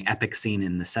opening epic scene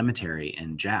in the cemetery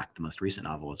in Jack, the most recent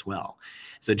novel as well.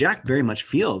 So Jack very much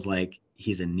feels like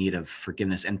he's in need of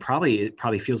forgiveness, and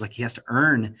probably feels like he has to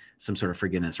earn some sort of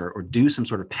forgiveness or do some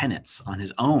sort of penance on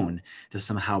his own to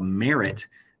somehow merit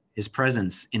his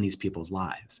presence in these people's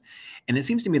lives. And it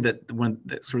seems to me that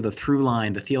sort of the through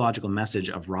line, the theological message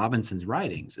of Robinson's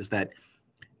writings is that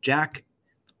Jack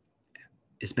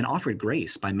has been offered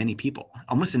grace by many people.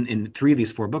 Almost in 3 of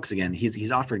these 4 books, again,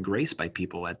 he's offered grace by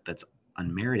people that's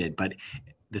unmerited, but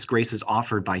this grace is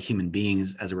offered by human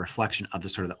beings as a reflection of the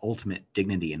sort of the ultimate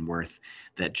dignity and worth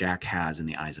that Jack has in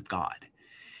the eyes of God.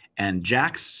 And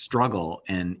Jack's struggle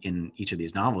in each of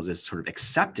these novels is sort of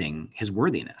accepting his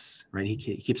worthiness, right?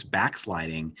 He keeps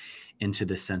backsliding into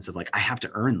this sense of like, I have to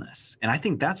earn this. And I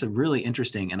think that's a really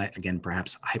interesting, and again,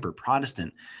 perhaps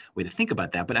hyper-Protestant way to think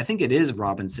about that. But I think it is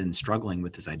Robinson struggling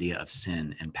with this idea of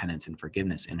sin and penance and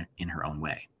forgiveness in her own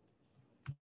way.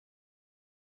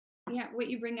 Yeah, what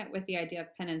you bring up with the idea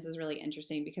of penance is really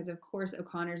interesting, because of course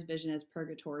O'Connor's vision is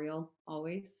purgatorial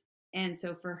always. And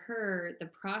so for her, the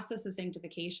process of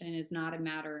sanctification is not a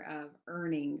matter of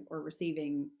earning or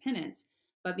receiving penance,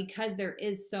 but because there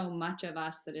is so much of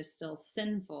us that is still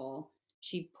sinful,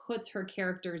 she puts her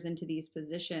characters into these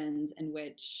positions in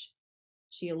which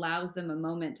she allows them a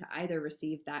moment to either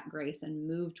receive that grace and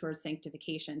move towards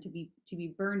sanctification, to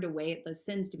be burned away, the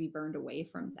sins to be burned away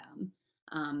from them.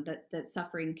 That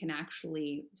suffering can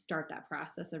actually start that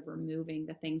process of removing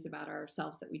the things about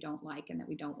ourselves that we don't like and that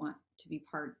we don't want to be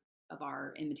part of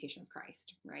our imitation of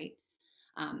Christ, right?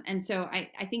 And so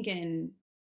I think in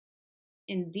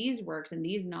these works, in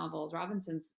these novels,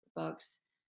 Robinson's books,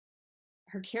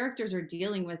 her characters are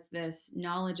dealing with this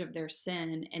knowledge of their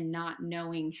sin and not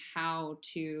knowing how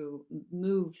to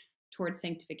move towards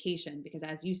sanctification, because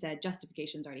as you said,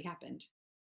 justification's already happened.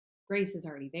 Grace is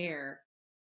already there.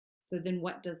 So then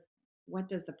what does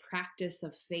the practice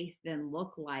of faith then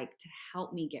look like to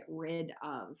help me get rid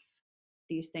of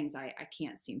these things I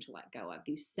can't seem to let go of,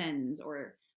 these sins,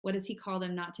 or what does he call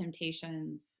them? Not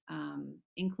temptations,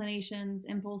 inclinations,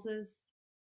 impulses,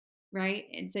 right?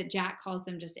 It's that Jack calls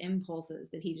them just impulses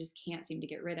that he just can't seem to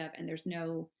get rid of. And there's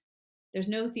no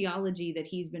theology that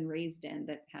he's been raised in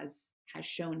that has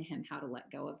shown him how to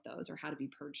let go of those or how to be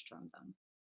purged from them.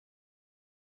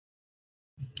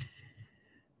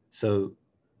 So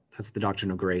that's the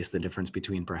doctrine of grace, the difference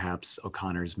between perhaps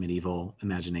O'Connor's medieval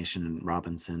imagination and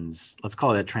Robinson's, let's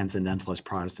call it a transcendentalist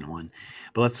Protestant one.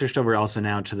 But let's switch over also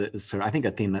now to the sort of, I think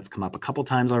a theme that's come up a couple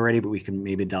times already, but we can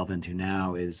maybe delve into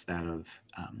now, is that of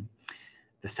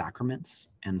the sacraments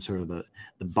and sort of the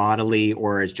bodily,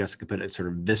 or as Jessica put it, sort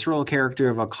of visceral character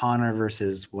of O'Connor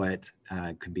versus what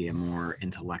could be a more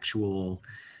intellectual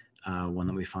one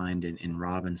that we find in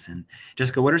Robinson.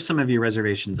 Jessica, what are some of your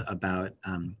reservations about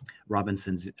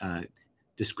Robinson's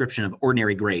description of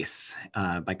ordinary grace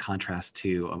by contrast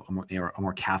to a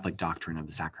more Catholic doctrine of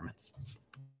the sacraments?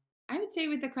 I would say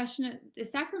with the question of the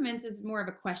sacraments is more of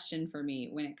a question for me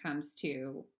when it comes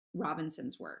to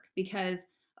Robinson's work, because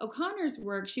O'Connor's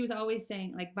work, she was always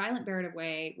saying, like, Violent Buried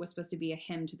Away was supposed to be a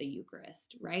hymn to the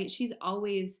Eucharist, right? She's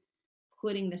always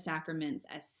putting the sacraments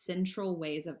as central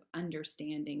ways of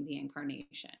understanding the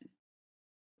incarnation,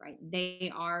 right?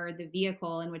 They are the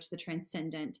vehicle in which the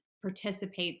transcendent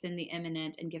participates in the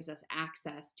immanent and gives us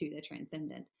access to the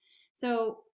transcendent.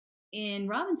 So in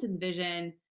Robinson's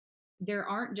vision, there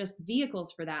aren't just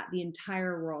vehicles for that. The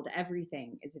entire world,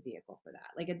 everything is a vehicle for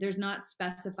that. Like, there's not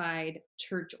specified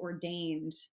church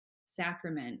ordained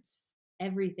sacraments.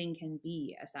 Everything can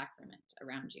be a sacrament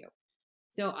around you.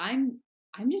 So I'm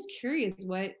just curious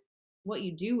what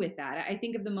you do with that. I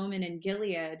think of the moment in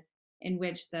Gilead in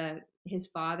which his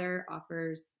father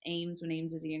offers Ames, when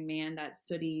Ames is a young man, that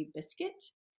sooty biscuit.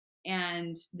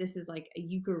 And this is like a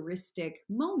Eucharistic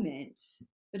moment,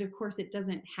 but of course it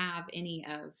doesn't have any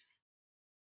of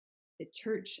the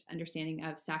church understanding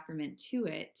of sacrament to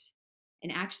it.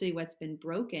 And actually what's been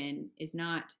broken is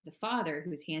not the father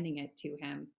who's handing it to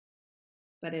him,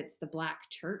 but it's the black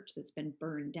church that's been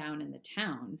burned down in the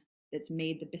town that's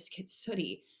made the biscuit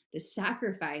sooty. The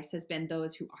sacrifice has been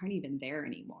those who aren't even there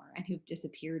anymore and who've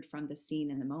disappeared from the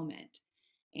scene in the moment.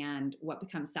 And what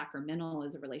becomes sacramental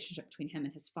is a relationship between him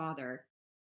and his father,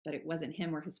 but it wasn't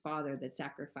him or his father that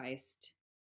sacrificed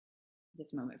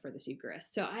this moment for this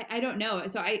Eucharist. So I don't know.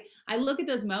 So I look at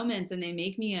those moments and they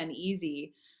make me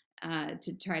uneasy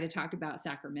to try to talk about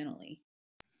sacramentally.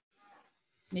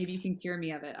 Maybe you can cure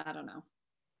me of it. I don't know.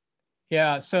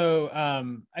 Yeah. So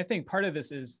I think part of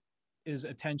this is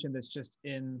a tension that's just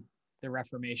in the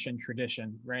Reformation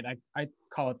tradition, right? I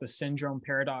call it the syndrome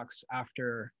paradox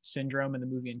after Syndrome in the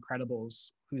movie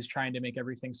Incredibles, who's trying to make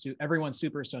everyone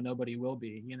super so nobody will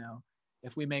be, you know.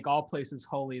 If we make all places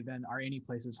holy, then are any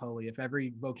places holy? If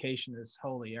every vocation is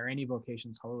holy, are any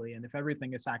vocations holy? And if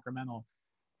everything is sacramental,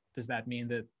 does that mean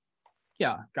that,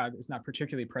 yeah, God is not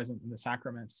particularly present in the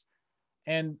sacraments?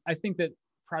 And I think that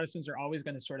Protestants are always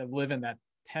going to sort of live in that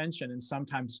tension and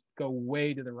sometimes go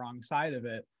way to the wrong side of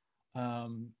it.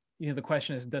 You know, the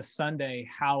question is, does Sunday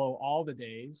hallow all the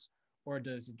days, or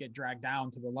does it get dragged down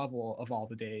to the level of all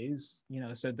the days? You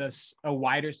know, so does a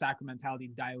wider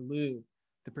sacramentality dilute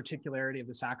the particularity of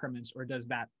the sacraments, or does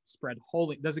that spread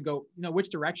wholly? Does it go, you know, which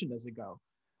direction does it go?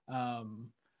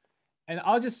 And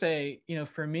I'll just say, you know,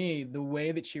 for me, the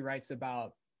way that she writes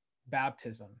about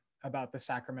baptism, about the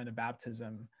sacrament of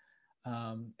baptism,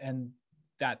 and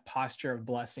that posture of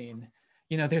blessing,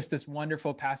 you know, there's this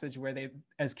wonderful passage where they,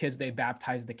 as kids, they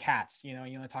baptize the cats. You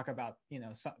know, talk about, you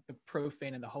know, the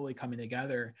profane and the holy coming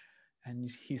together. And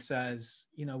he says,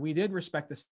 you know, we did respect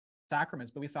the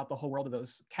sacraments, but we thought the whole world of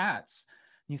those cats.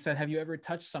 And he said, have you ever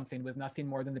touched something with nothing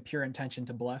more than the pure intention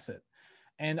to bless it?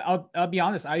 And I'll be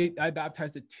honest, I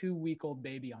baptized a 2-week-old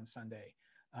baby on Sunday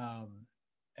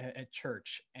at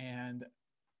church, and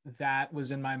that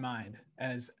was in my mind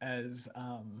as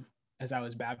I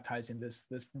was baptizing this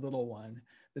little one,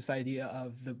 this idea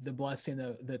of the blessing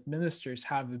that ministers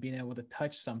have of being able to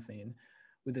touch something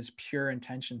with this pure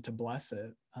intention to bless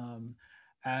it, and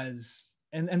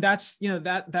that's, you know,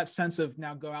 that sense of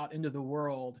now go out into the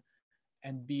world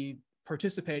and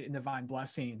participate in divine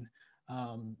blessing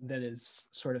that is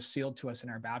sort of sealed to us in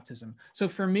our baptism. So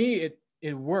for me,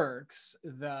 it works,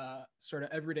 the sort of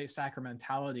everyday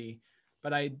sacramentality,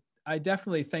 but I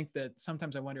definitely think that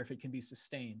sometimes I wonder if it can be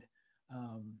sustained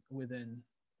within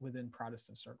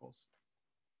Protestant circles.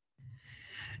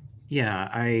 Yeah,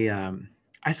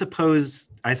 I suppose,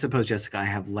 Jessica, I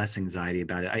have less anxiety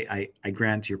about it. I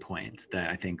grant your point that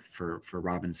I think for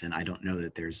Robinson, I don't know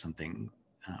that there's something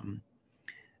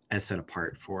as set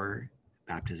apart for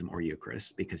baptism or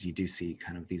Eucharist, because you do see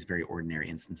kind of these very ordinary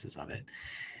instances of it.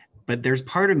 But there's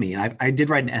part of me, and I did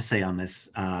write an essay on this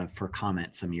for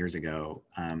comment some years ago,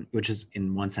 which is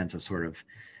in one sense a sort of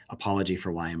apology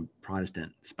for why I'm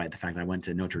Protestant, despite the fact that I went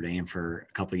to Notre Dame for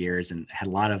a couple of years and had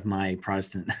a lot of my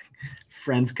Protestant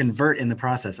friends convert in the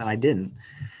process, and I didn't.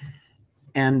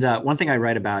 And one thing I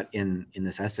write about in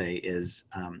this essay is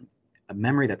a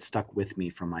memory that stuck with me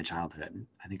from my childhood.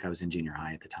 I think I was in junior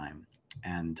high at the time.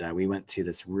 And we went to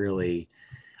this really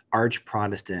arch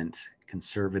Protestant,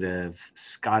 conservative,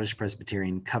 Scottish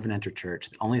Presbyterian Covenanter church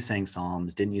that only sang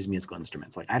psalms, didn't use musical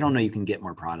instruments. Like, I don't know, you can get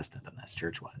more Protestant than this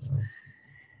church was.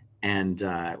 And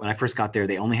when I first got there,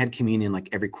 they only had communion like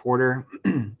every quarter.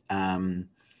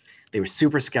 They were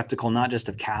super skeptical, not just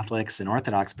of Catholics and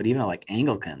Orthodox, but even of like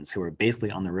Anglicans who were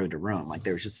basically on the road to Rome. Like,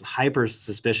 there was just hyper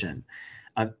suspicion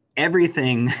of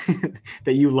everything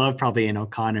that you love probably in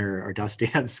O'Connor or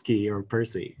Dostoevsky or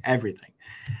Percy, everything.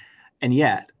 And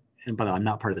yet, and by the way, I'm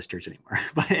not part of this church anymore,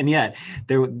 but and yet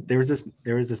there was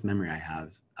this memory I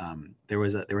have. There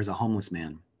was a homeless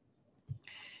man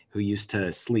who used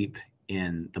to sleep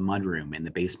in the mudroom in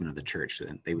the basement of the church,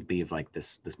 and they would leave like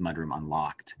this mudroom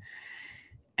unlocked.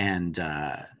 And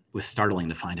it was startling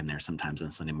to find him there sometimes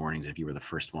on Sunday mornings if you were the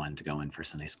first one to go in for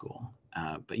Sunday school.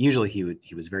 But usually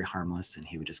he was very harmless, and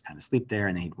he would just kind of sleep there,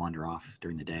 and then he'd wander off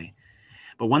during the day.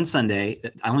 But one Sunday,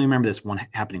 I only remember this one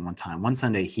happening one time. One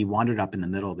Sunday, he wandered up in the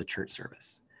middle of the church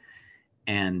service,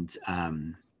 and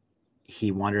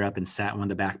he wandered up and sat in one of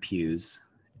the back pews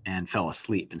and fell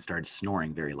asleep and started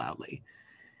snoring very loudly.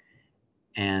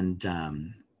 And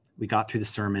we got through the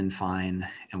sermon fine,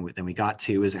 and then we got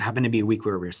to, it happened to be a week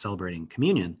where we were celebrating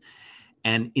communion.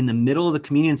 And in the middle of the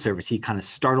communion service, he kind of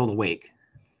startled awake.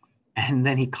 And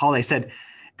then he called, I said,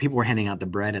 people were handing out the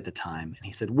bread at the time. And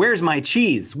he said, "Where's my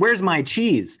cheese? Where's my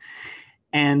cheese?"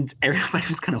 And everybody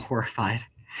was kind of horrified.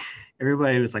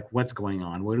 Everybody was like, what's going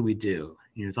on? What do we do?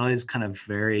 You know, it's all these kind of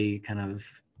very kind of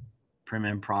prim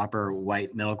and proper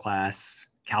white middle class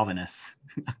Calvinists,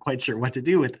 not quite sure what to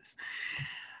do with this.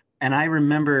 And I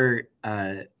remember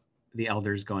the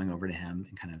elders going over to him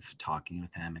and kind of talking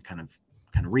with him and kind of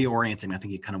reorienting. I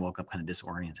think he kind of woke up kind of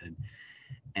disoriented.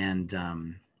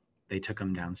 And they took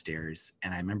him downstairs.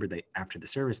 And I remember after the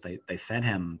service, they fed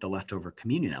him the leftover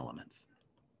communion elements.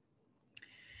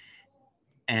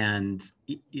 And,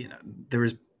 you know, there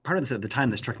was part of this at the time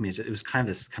that struck me is it was kind of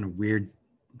this kind of weird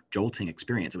jolting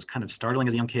experience. It was kind of startling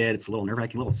as a young kid. It's a little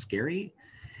nerve-wracking, a little scary.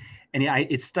 And yeah,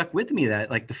 it stuck with me that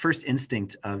like the first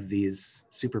instinct of these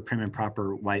super prim and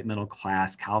proper white middle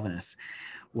class Calvinists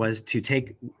was to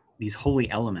take these holy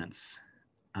elements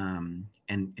and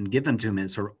give them to him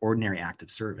as sort of ordinary act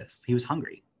of service. He was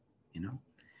hungry, you know.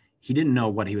 He didn't know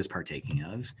what he was partaking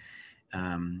of.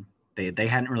 They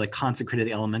hadn't really consecrated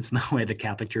the elements in the way the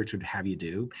Catholic Church would have you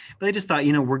do, but they just thought,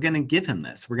 you know, we're going to give him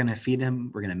this. We're going to feed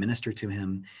him. We're going to minister to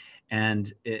him,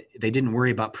 and they didn't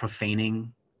worry about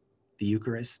profaning the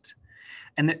Eucharist.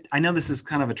 And I know this is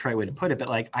kind of a trite way to put it, but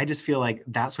like, I just feel like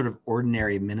that sort of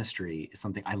ordinary ministry is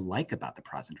something I like about the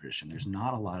Protestant tradition. There's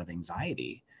not a lot of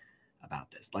anxiety about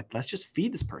this. Like, let's just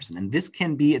feed this person. And this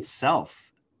can be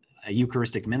itself a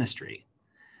Eucharistic ministry.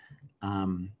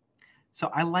 So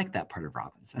I like that part of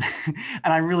Robinson.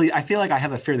 And I feel like I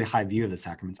have a fairly high view of the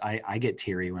sacraments. I get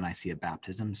teary when I see a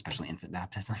baptism, especially infant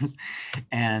baptisms.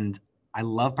 And I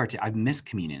love I've missed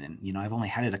communion, and you know, I've only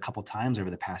had it a couple times over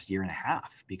the past year and a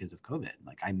half because of COVID.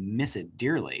 Like, I miss it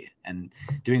dearly. And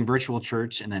doing virtual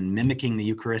church and then mimicking the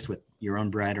Eucharist with your own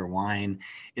bread or wine,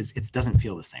 it doesn't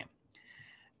feel the same.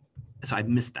 So I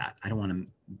missed that. I don't want to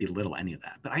belittle any of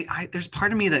that, but there's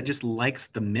part of me that just likes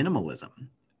the minimalism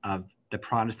of the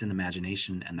Protestant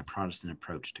imagination and the Protestant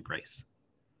approach to grace.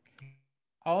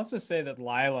 I'll also say that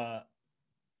Lila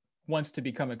wants to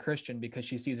become a Christian because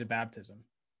she sees a baptism.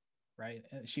 Right?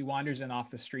 She wanders in off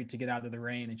the street to get out of the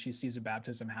rain, and she sees a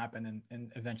baptism happen,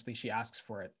 and eventually she asks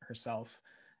for it herself.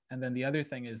 And then the other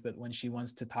thing is that when she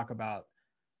wants to talk about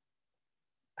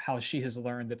how she has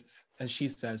learned that, as she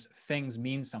says, things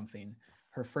mean something,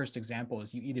 her first example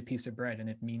is you eat a piece of bread and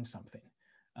it means something.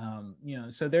 You know,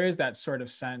 so there is that sort of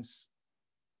sense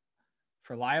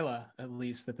for Lila, at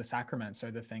least, that the sacraments are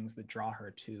the things that draw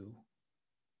her to,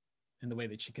 in the way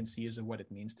that she conceives of what it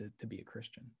means to be a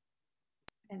Christian.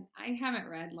 And I haven't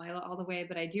read Lila all the way,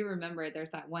 but I do remember there's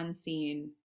that one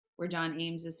scene where John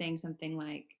Ames is saying something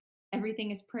like,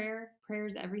 everything is prayer, prayer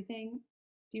is everything.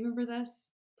 Do you remember this?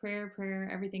 Prayer, prayer,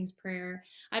 everything's prayer.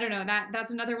 I don't know.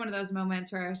 That's another one of those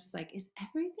moments where I was just like, is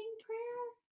everything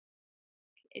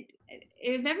prayer?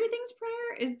 If everything's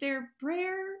prayer, is there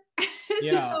prayer?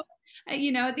 Yeah. So,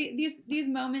 you know, these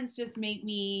moments just make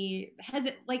me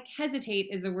hesitate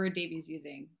is the word Davey's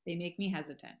using. They make me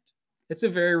hesitant. It's a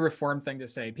very Reformed thing to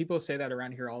say. People say that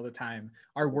around here all the time.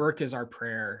 Our work is our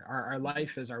prayer. Our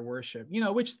life is our worship, you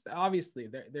know, which obviously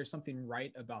there's something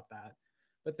right about that.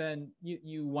 But then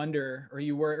you wonder,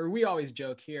 or we always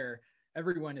joke here,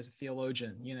 everyone is a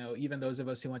theologian, you know, even those of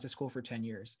us who went to school for 10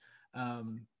 years.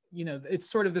 You know, it's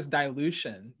sort of this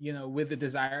dilution, you know, with the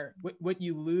desire, what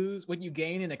you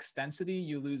gain in extensity,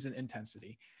 you lose in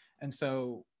intensity. And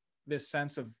so this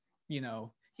sense of, you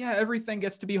know, yeah, everything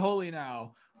gets to be holy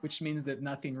now, which means that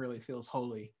nothing really feels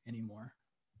holy anymore.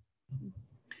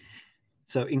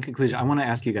 So in conclusion, I want to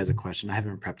ask you guys a question. I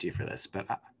haven't prepped you for this, but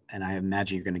I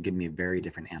imagine you're going to give me very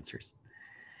different answers.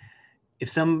 If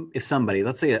somebody,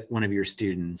 let's say one of your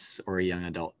students or a young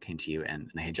adult came to you and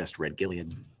they had just read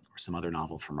Gilead or some other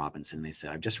novel from Robinson, and they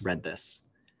said, I've just read this.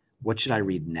 What should I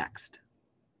read next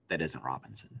that isn't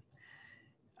Robinson?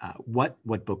 What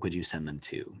book would you send them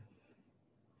to?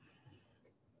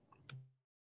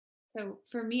 So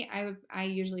for me, I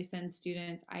usually send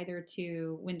students either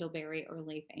to Wendell Berry or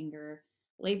Leif Enger.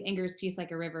 Leif Enger's Peace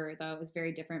Like a River, though, is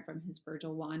very different from his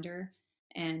Virgil Wander.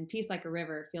 And Peace Like a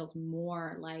River feels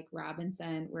more like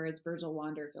Robinson, whereas Virgil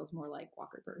Wander feels more like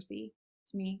Walker Percy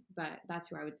to me. But that's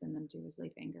who I would send them to, is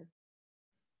Leif Enger.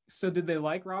 So did they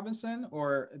like Robinson,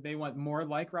 or they want more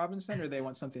like Robinson, or they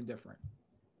want something different?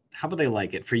 How about they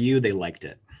like it? For you, they liked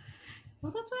it.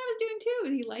 Well, that's what I was doing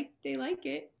too. They like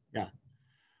it. Yeah.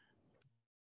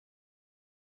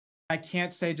 I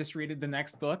can't say just read the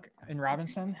next book in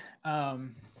Robinson.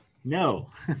 No,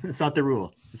 it's not the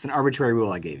rule. It's an arbitrary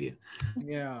rule I gave you.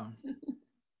 Yeah.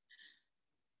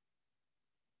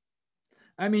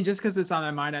 I mean, just because it's on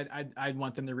my mind, I'd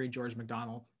want them to read George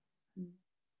MacDonald.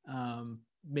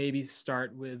 Maybe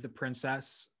start with the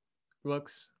Princess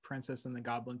books, Princess and the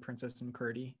Goblin, Princess and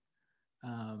Curdie.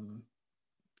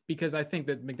 Because I think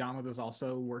that MacDonald is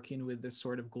also working with this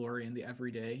sort of glory in the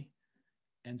everyday.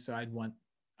 And so I'd want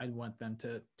them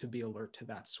to be alert to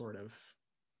that sort of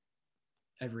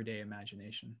everyday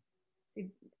imagination. See,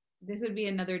 this would be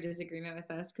another disagreement with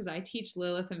us, because I teach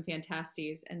Lilith and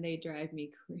Fantastes and they drive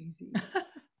me crazy.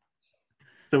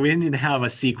 So we need to have a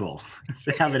sequel.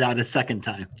 To have it out a second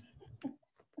time.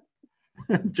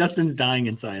 Justin's dying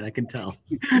inside, I can tell.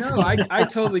 No, I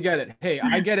totally get it. Hey,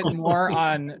 I get it more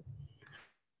on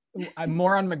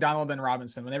MacDonald than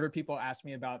Robinson. Whenever people ask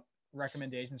me about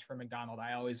recommendations for McDonald,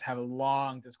 I always have a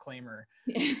long disclaimer,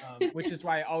 which is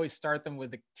why I always start them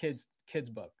with the kids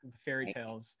book, fairy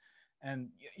tales. And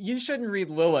you shouldn't read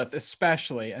Lilith,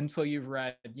 especially until you've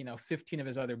read, 15 of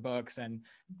his other books and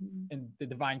the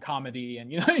Divine Comedy,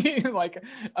 and you like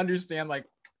understand like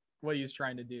what he's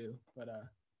trying to do. But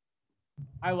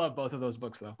I love both of those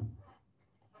books, though.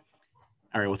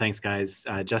 All right. Well, thanks, guys.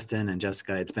 Justin and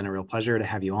Jessica, it's been a real pleasure to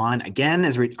have you on again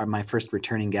as my first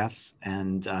returning guests.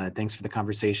 And thanks for the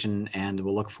conversation. And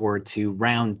we'll look forward to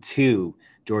round 2,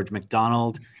 George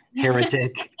MacDonald,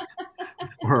 heretic,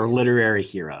 or literary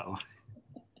hero.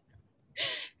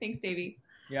 Thanks, Davey.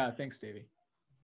 Yeah, thanks, Davey.